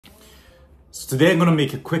So today I'm gonna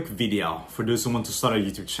make a quick video for those who want to start a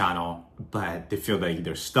YouTube channel, but they feel like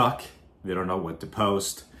they're stuck, they don't know what to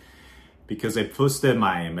post. Because I posted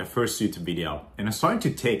my first YouTube video and it's starting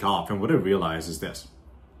to take off, and what I realized is this.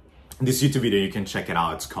 This YouTube video, you can check it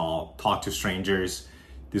out, it's called Talk to Strangers.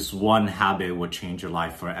 This one habit will change your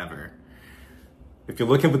life forever. If you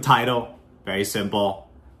look at the title, very simple.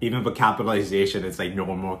 Even for capitalization, it's like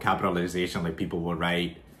normal capitalization like people will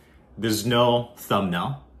write. There's no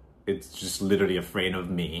thumbnail. It's just literally a frame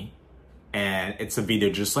of me. And it's a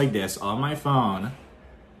video just like this on my phone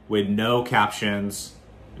with no captions,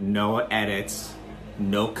 no edits,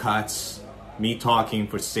 no cuts, me talking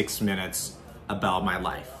for 6 minutes about my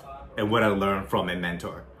life and what I learned from a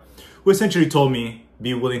mentor who essentially told me,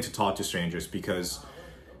 be willing to talk to strangers because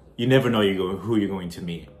you never know who you're going to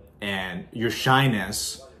meet. And your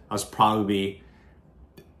shyness has probably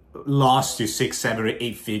lost you 6, 7, or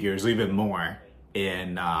 8 figures, even more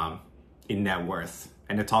in net worth.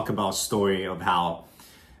 And to talk about a story of how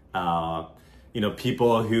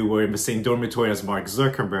people who were in the same dormitory as Mark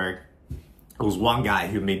Zuckerberg. There was one guy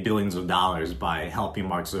who made billions of dollars by helping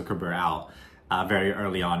Mark Zuckerberg out very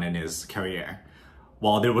early on in his career,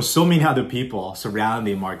 while there were so many other people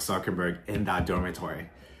surrounding Mark Zuckerberg in that dormitory.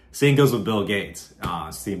 Same goes with Bill Gates,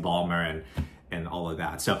 Steve Ballmer, and all of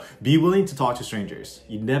that. So be willing to talk to strangers.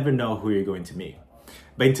 You never know who you're going to meet.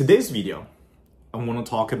 But in today's video, I want to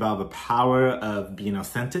talk about the power of being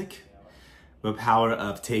authentic, the power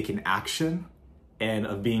of taking action, and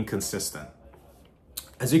of being consistent.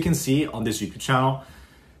 As you can see on this YouTube channel,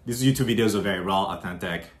 these YouTube videos are very raw,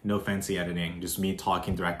 authentic, no fancy editing, just me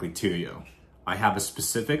talking directly to you. I have a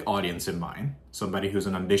specific audience in mind, somebody who's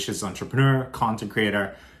an ambitious entrepreneur, content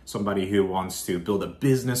creator, somebody who wants to build a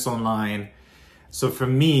business online. So for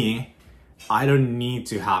me, I don't need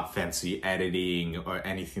to have fancy editing or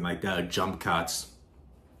anything like that, or jump cuts.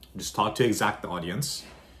 Just talk to exact audience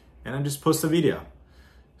and then just post a video.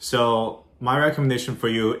 So my recommendation for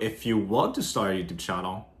you, if you want to start a YouTube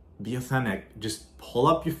channel, be authentic. Just pull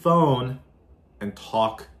up your phone and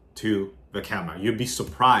talk to the camera. You'll be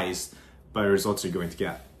surprised by the results you're going to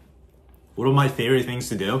get. One of my favorite things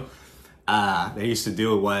to do that I used to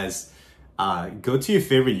do was go to your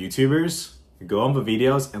favorite YouTubers, go on the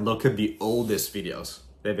videos and look at the oldest videos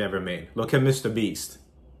they've ever made. Look at Mr. Beast,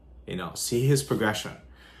 see his progression.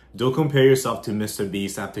 Don't compare yourself to Mr.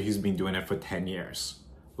 Beast after he's been doing it for 10 years.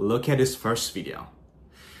 Look at his first video.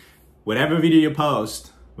 Whatever video you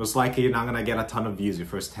post, most likely you're not gonna get a ton of views your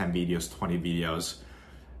first 10 videos, 20 videos,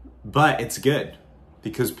 but it's good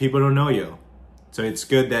because people don't know you. So it's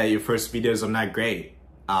good that your first videos are not great.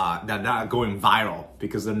 They're not going viral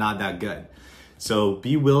because they're not that good. So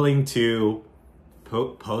be willing to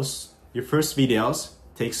post your first videos,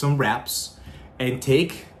 take some reps, and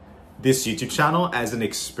take this YouTube channel as an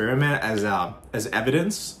experiment, as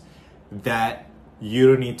evidence that you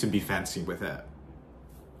don't need to be fancy with it.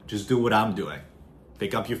 Just do what I'm doing.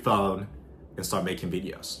 Pick up your phone and start making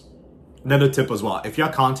videos. Another tip as well, if you're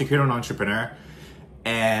a content creator and entrepreneur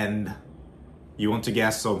and you want to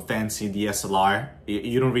get some fancy DSLR,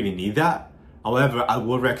 you don't really need that. However, I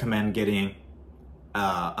would recommend getting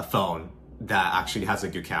a phone that actually has a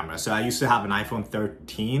good camera. So I used to have an iPhone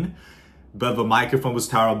 13, but the microphone was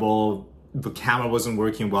terrible, the camera wasn't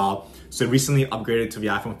working well. So I recently upgraded to the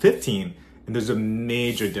iPhone 15, and there's a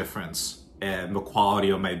major difference in the quality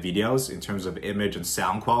of my videos in terms of image and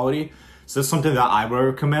sound quality. So that's something that I would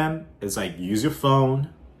recommend, is like use your phone,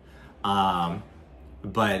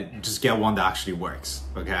 but just get one that actually works,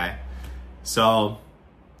 okay? So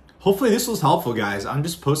hopefully this was helpful, guys. I'm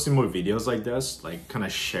just posting more videos like this, like kind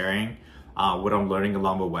of sharing what I'm learning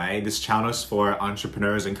along the way. This channel is for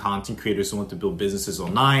entrepreneurs and content creators who want to build businesses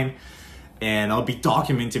online. And I'll be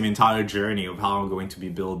documenting the entire journey of how I'm going to be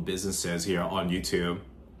build businesses here on YouTube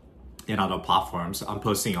and other platforms. I'm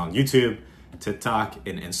posting on YouTube, TikTok,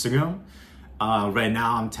 and Instagram. Right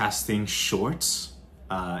now I'm testing shorts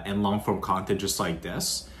and long form content just like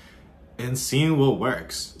this and seeing what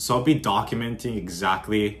works. So I'll be documenting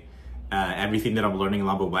exactly everything that I'm learning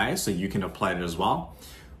along the way so you can apply it as well.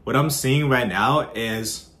 What I'm seeing right now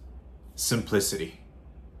is simplicity.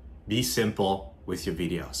 Be simple with your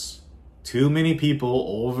videos. Too many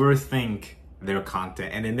people overthink their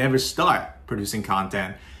content and they never start producing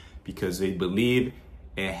content because they believe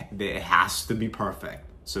it has to be perfect.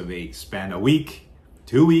 So they spend a week,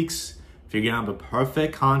 2 weeks figuring out the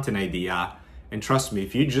perfect content idea. And trust me,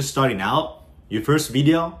 if you're just starting out, your first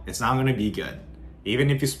video, it's not gonna be good. Even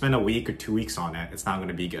if you spend a week or 2 weeks on it, it's not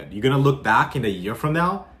gonna be good. You're gonna look back in a year from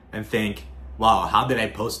now and think, wow, how did I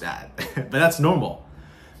post that? But that's normal.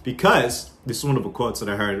 Because this is one of the quotes that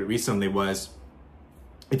I heard recently was,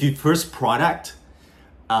 if your first product,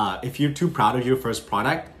 if you're too proud of your first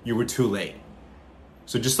product, you were too late.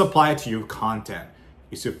 So just apply it to your content.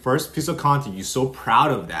 It's your first piece of content, you're so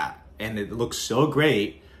proud of that, and it looks so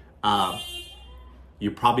great,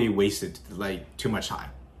 you probably wasted like too much time.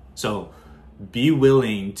 So be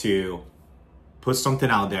willing to put something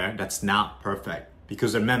out there that's not perfect,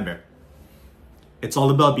 because remember, it's all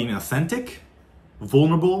about being authentic,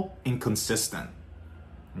 vulnerable, and consistent,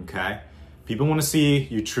 okay? People want to see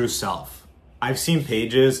your true self. I've seen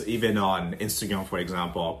pages, even on Instagram, for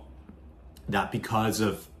example, that because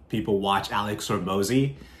of people watch Alex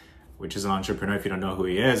Hormozi, which is an entrepreneur. If you don't know who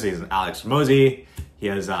he is, he's Alex Hormozi. He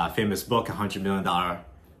has a famous book, $100 Million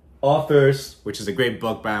Offers, which is a great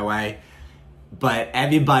book, by the way. But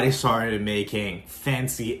everybody started making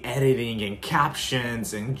fancy editing and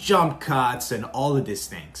captions and jump cuts and all of these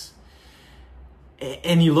things.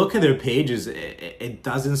 And you look at their pages, it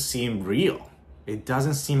doesn't seem real. It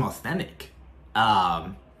doesn't seem authentic.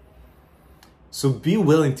 So be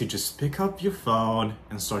willing to just pick up your phone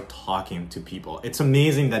and start talking to people. It's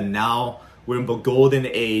amazing that now we're in the golden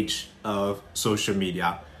age of social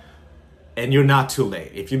media, and you're not too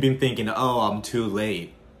late. If you've been thinking, oh, I'm too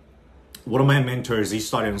late. One of my mentors, he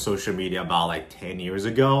started on social media about like 10 years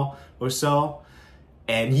ago or so,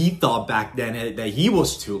 and he thought back then that he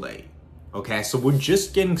was too late. Okay, so we're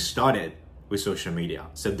just getting started with social media.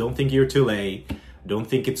 So don't think you're too late. Don't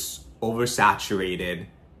think it's oversaturated.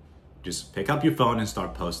 Just pick up your phone and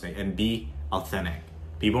start posting and be authentic.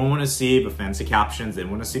 People want to see the fancy captions. They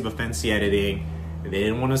want to see the fancy editing. They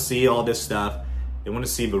didn't want to see all this stuff. They want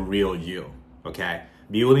to see the real you, okay?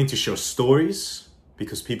 Be willing to show stories,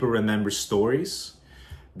 because people remember stories.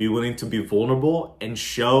 Be willing to be vulnerable and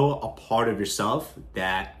show a part of yourself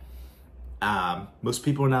that most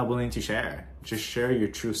people are not willing to share. Just share your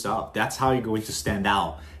true self. That's how you're going to stand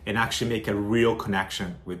out and actually make a real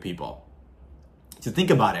connection with people. So think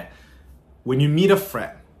about it. When you meet a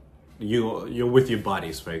friend, you're with your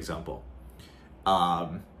buddies, for example.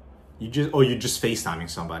 You're just FaceTiming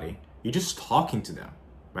somebody. You're just talking to them,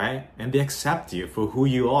 right? And they accept you for who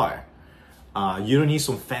you are. You don't need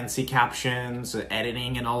some fancy captions,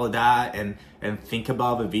 editing and all of that, and think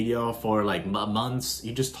about the video for like months.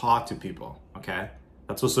 You just talk to people, okay?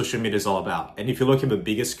 That's what social media is all about. And if you look at the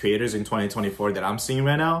biggest creators in 2024 that I'm seeing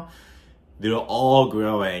right now, they're all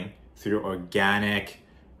growing through organic,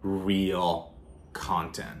 real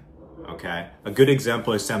content, okay? A good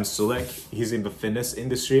example is Sam Sulek. He's in the fitness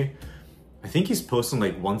industry. I think he's posting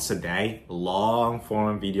like once a day, long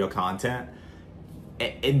form video content.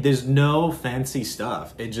 And there's no fancy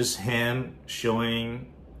stuff. It's just him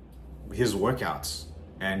showing his workouts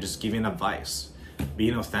and just giving advice,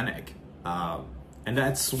 being authentic. And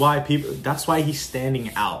that's why he's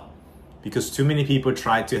standing out, because too many people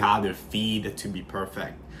try to have their feed to be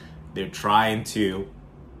perfect. They're trying to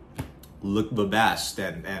look the best,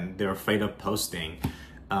 and they're afraid of posting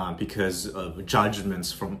because of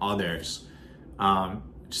judgments from others.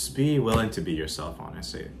 Just be willing to be yourself,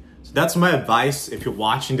 honestly. So that's my advice. If you're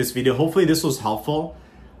watching this video, hopefully this was helpful.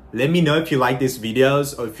 Let me know if you like these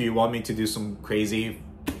videos, or if you want me to do some crazy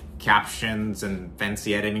captions and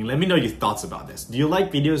fancy editing. Let me know your thoughts about this. Do you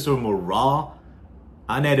like videos that are more raw,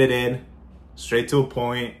 unedited, straight to a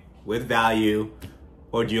point, with value?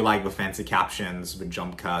 Or do you like the fancy captions, the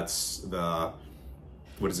jump cuts, the,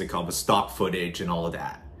 the stock footage and all of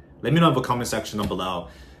that? Let me know in the comment section down below.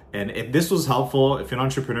 And if this was helpful, if you're an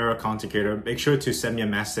entrepreneur or content creator, make sure to send me a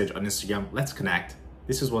message on Instagram. Let's connect.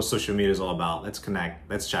 This is what social media is all about. Let's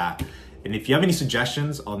connect, let's chat. And if you have any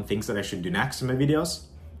suggestions on things that I should do next in my videos,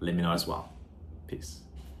 let me know as well. Peace.